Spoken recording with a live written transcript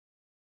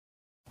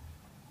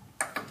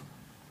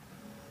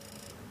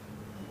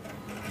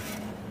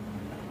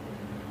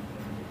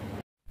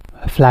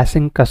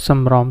flashing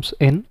custom ROMs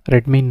in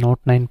Redmi Note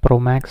 9 Pro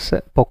Max,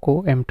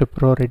 Poco M2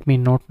 Pro, Redmi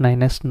Note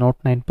 9s, Note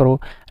 9 Pro,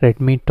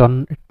 Redmi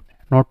 10,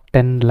 Note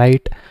 10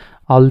 Lite.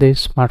 All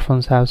these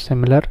smartphones have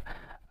similar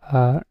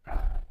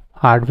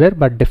hardware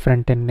but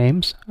different in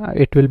names.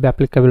 It will be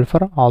applicable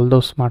for all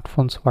those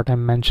smartphones what I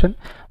mentioned.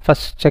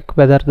 First check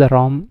whether the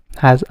ROM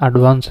has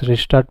advanced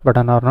restart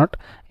button or not.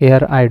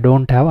 Here I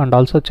don't have, and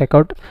also check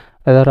out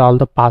whether all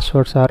the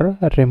passwords are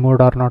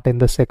removed or not in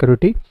the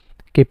security.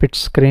 Keep it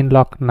screen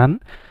lock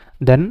none.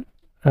 Then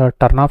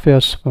turn off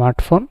your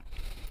smartphone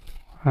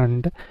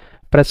and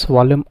press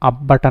volume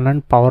up button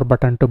and power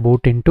button to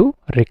boot into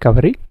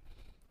recovery.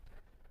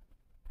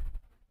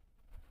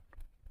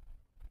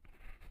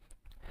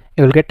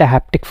 You will get a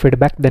haptic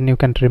feedback, then you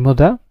can remove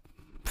the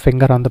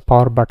finger on the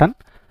power button.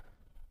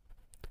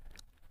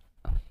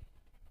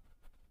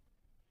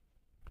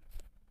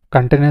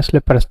 Continuously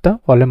press the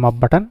volume up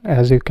button.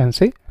 As you can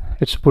see,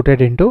 it's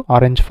booted into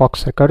Orange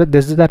Fox recovery.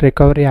 This is the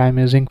recovery I am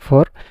using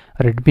for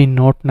Redmi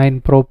Note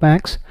 9 Pro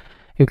Max.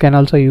 You can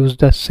also use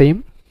the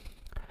same.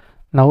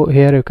 Now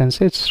here you can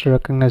see it's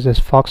recognized as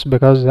Fox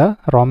because the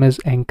ROM is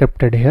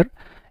encrypted here.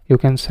 You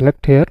can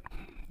select here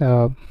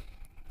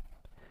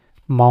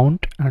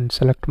mount and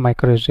select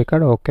micro SD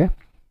card. Okay,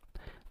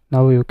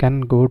 now you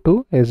can go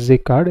to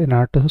SD card in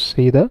order to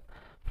see the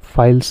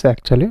files.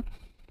 Actually,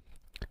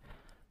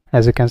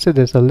 as you can see,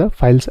 these are the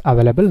files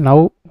available.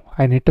 Now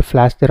I need to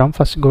flash the ROM.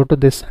 First go to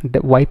this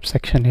wipe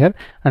section here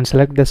and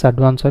select this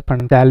advanced wipe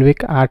and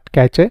Dalvik art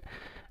cache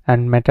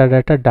and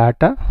metadata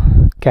data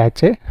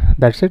cache.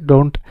 That's it.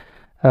 Don't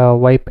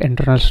wipe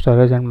internal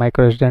storage and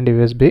micro SD and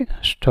USB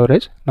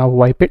storage. Now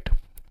wipe it.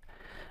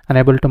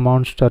 Unable to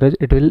mount storage,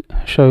 it will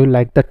show you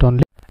like that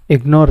only.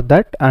 Ignore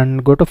that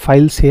and go to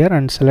files here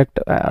and select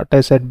what I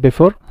said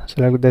before.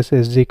 Select this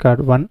SD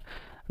card 1.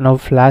 Now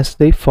flash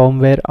the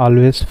firmware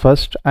always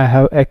first. I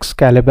have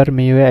Excalibur,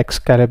 MIUI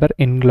Excalibur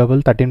in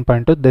global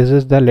 13.2. This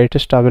is the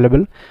latest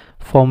available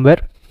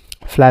firmware.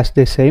 Flash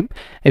the same.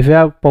 If you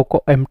have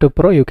Poco M2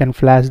 Pro, you can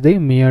flash the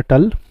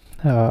MIUI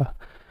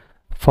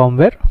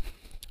firmware.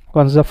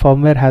 Once the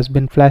firmware has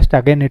been flashed,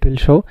 again it will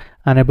show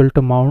unable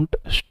to mount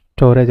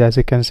storage. As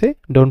you can see,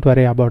 don't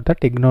worry about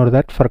that, ignore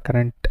that for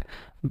current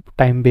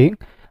time being.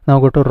 Now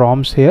go to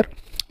ROMs here.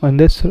 In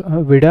this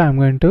video I'm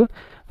going to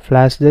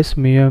flash this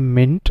MIUI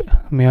Mint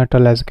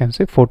MIUI, as you can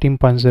see,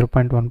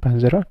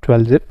 14.0.1.0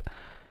 12 zip.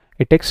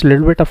 It takes a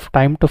little bit of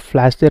time to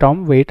flash the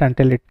ROM. Wait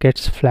until it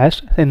gets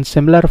flashed. In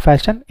similar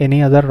fashion,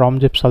 any other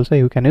ROM zips also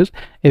you can use.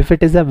 If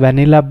it is a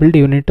vanilla build,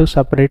 you need to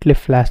separately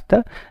flash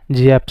the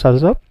GApps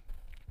also.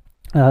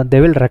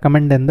 They will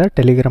recommend in the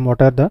Telegram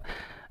whatever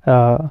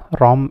the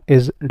ROM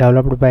is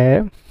developed by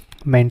a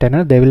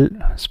maintainer. They will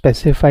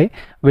specify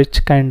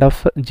which kind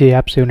of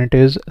GApps you need to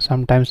use.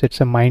 Sometimes it's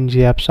a Mind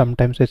GApps,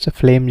 sometimes it's a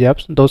Flame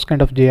GApps. Those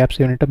kind of GApps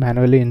you need to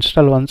manually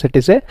install once it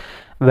is a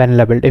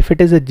vanilla build. If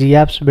it is a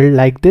GApps build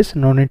like this,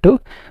 no need to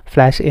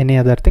flash any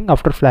other thing.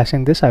 After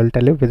flashing this, I will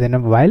tell you within a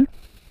while.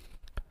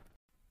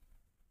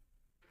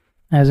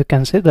 As you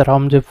can see, the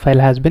ROM zip file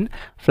has been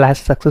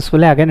flashed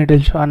successfully. Again it will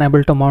show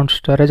unable to mount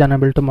storage,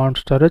 unable to mount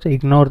storage.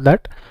 Ignore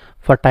that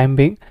for time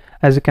being.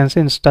 As you can see,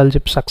 install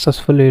zip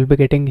successfully you will be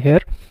getting here.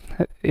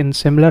 In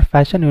similar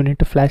fashion, you need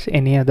to flash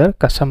any other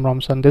custom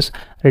ROMs on this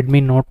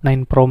Redmi Note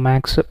 9 Pro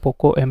Max,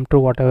 Poco M2,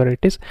 whatever it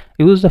is.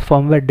 Use the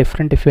firmware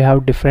different. If you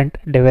have different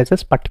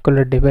devices,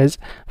 particular device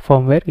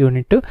firmware, you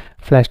need to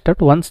flash that.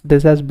 Once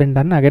this has been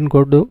done, again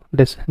go to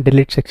this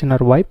delete section or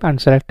wipe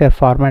and select your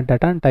format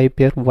data and type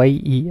here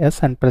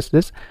YES and press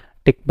this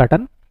tick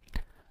button.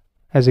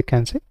 As you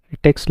can see,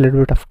 it takes a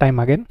little bit of time.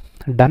 Again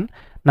done.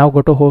 Now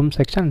go to home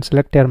section and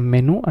select your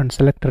menu and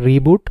select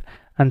reboot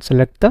and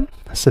select the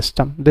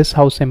system. This is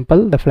how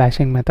simple the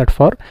flashing method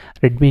for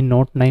Redmi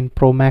Note 9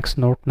 Pro Max,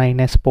 Note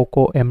 9s,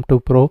 Poco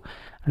M2 Pro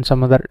and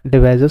some other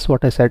devices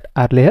what I said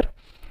earlier.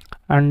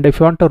 And if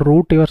you want to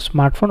root your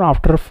smartphone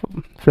after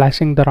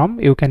flashing the ROM,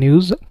 you can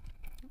use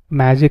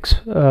Magic's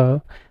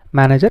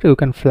manager. You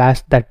can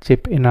flash that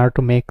chip in order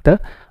to make the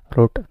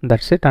root.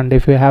 That's it. And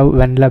if you have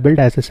vanilla build,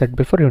 as I said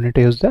before, you need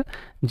to use the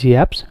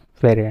GApps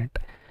variant.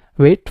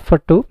 Wait for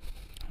to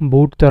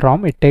boot the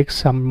ROM. It takes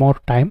some more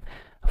time.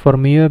 For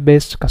MIUI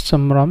based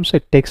custom ROMs,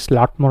 it takes a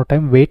lot more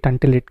time. Wait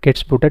until it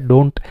gets booted.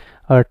 Don't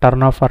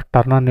turn off or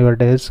turn on your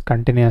device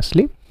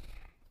continuously.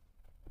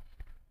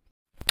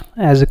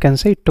 As you can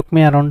see, it took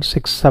me around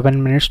 6-7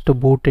 minutes to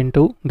boot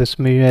into this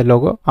MIUI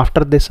logo.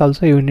 After this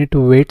also you need to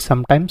wait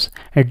sometimes.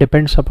 It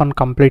depends upon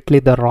completely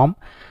the ROM.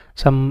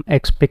 Some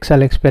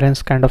pixel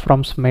experience kind of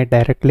ROMs may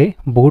directly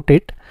boot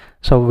it.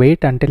 So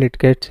wait until it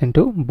gets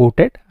into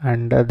booted.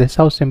 And this is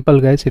how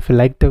simple, guys. If you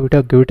like the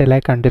video, give it a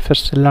like, and if you're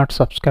still not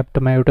subscribed to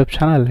my YouTube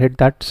channel, hit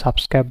that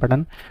subscribe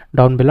button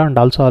down below and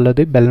also allow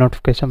the bell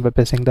notification by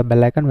pressing the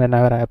bell icon.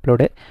 Whenever I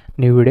upload a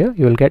new video,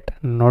 you will get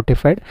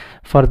notified.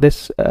 For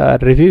this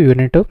review, you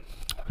need to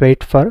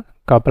wait for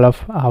couple of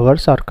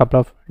hours or couple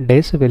of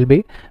days we'll be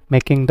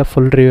making the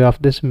full review of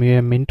this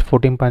Mint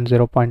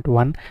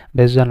 14.0.1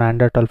 based on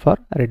Android 12 for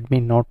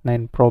Redmi Note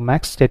 9 Pro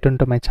Max. Stay tuned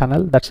to my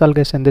channel. That's all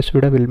guys in this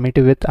video. We'll meet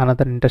you with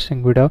another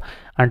interesting video.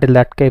 Until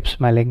that, keep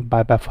smiling.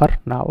 Bye bye for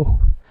now.